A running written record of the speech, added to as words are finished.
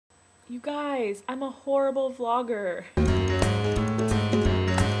You guys, I'm a horrible vlogger.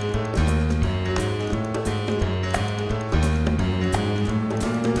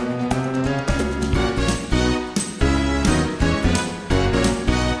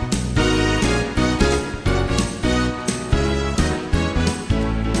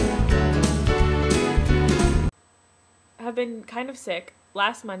 I've been kind of sick.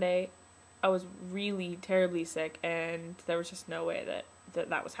 Last Monday, I was really terribly sick, and there was just no way that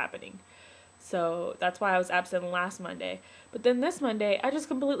was happening. So that's why I was absent last Monday. But then this Monday, I just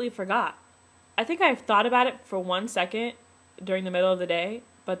completely forgot. I think I thought about it for 1 second during the middle of the day,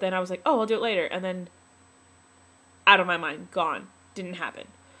 but then I was like, oh, I'll do it later. And then out of my mind, gone. Didn't happen.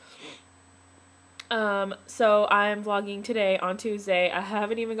 So I'm vlogging today on Tuesday. I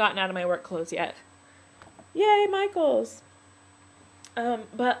haven't even gotten out of my work clothes yet. Yay, Michaels!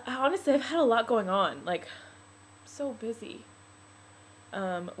 But honestly, I've had a lot going on. Like, I'm so busy.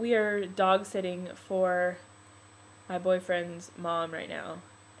 We are dog sitting for my boyfriend's mom right now,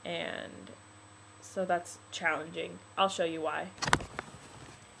 and so that's challenging. I'll show you why.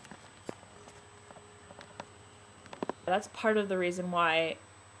 That's part of the reason why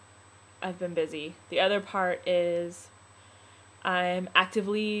I've been busy. The other part is I'm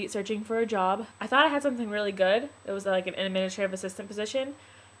actively searching for a job. I thought I had something really good. It was like an administrative assistant position,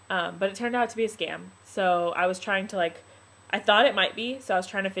 but it turned out to be a scam. So I was trying to I thought it might be, so I was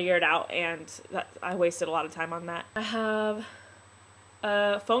trying to figure it out, and I wasted a lot of time on that. I have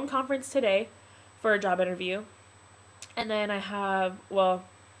a phone conference today for a job interview, and then I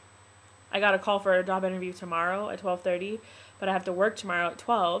got a call for a job interview tomorrow at 12:30, but I have to work tomorrow at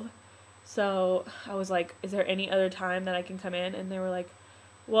 12. So I was like, is there any other time that I can come in? And they were like,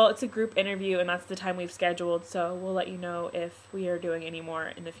 well, it's a group interview and that's the time we've scheduled, so we'll let you know if we are doing any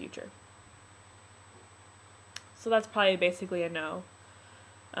more in the future. So that's probably basically a no.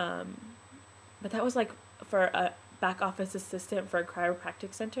 But that was like for a back office assistant for a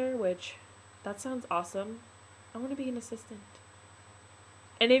chiropractic center, which that sounds awesome. I want to be an assistant.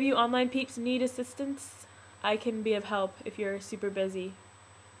 Any of you online peeps need assistance? I can be of help if you're super busy.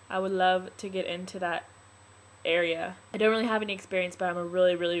 I would love to get into that area. I don't really have any experience, but I'm a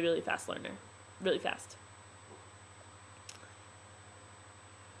really, really, really fast learner. Really fast.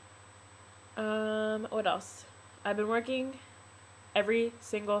 What else? I've been working every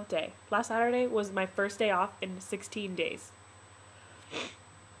single day. Last Saturday was my first day off in 16 days.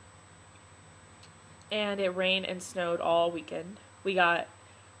 And it rained and snowed all weekend. We got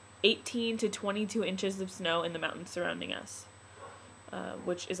 18 to 22 inches of snow in the mountains surrounding us.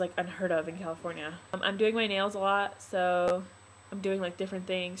 Which is like unheard of in California. I'm doing my nails a lot, so I'm doing like different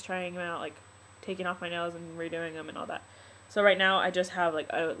things, trying them out, like taking off my nails and redoing them and all that. So right now I just have like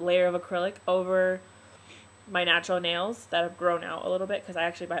a layer of acrylic over my natural nails that have grown out a little bit because I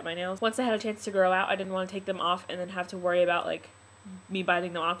actually bite my nails. Once they had a chance to grow out, I didn't want to take them off and then have to worry about like me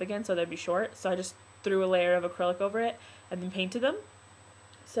biting them off again, so they'd be short. So I just threw a layer of acrylic over it and then painted them.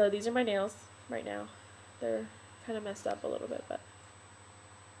 So these are my nails right now. They're kind of messed up a little bit, but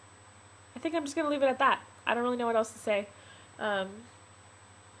I think I'm just going to leave it at that. I don't really know what else to say.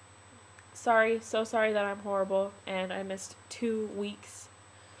 So sorry that I'm horrible and I missed 2 weeks.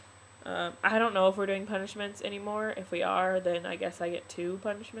 I don't know if we're doing punishments anymore. If we are, then I guess I get 2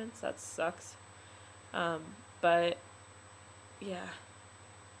 punishments. That sucks. But yeah,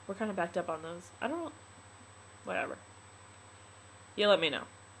 we're kind of backed up on those. I don't know. Whatever. You let me know.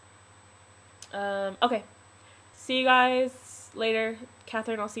 Okay. See you guys later.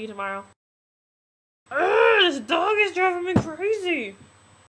 Catherine, I'll see you tomorrow. This dog is driving me crazy.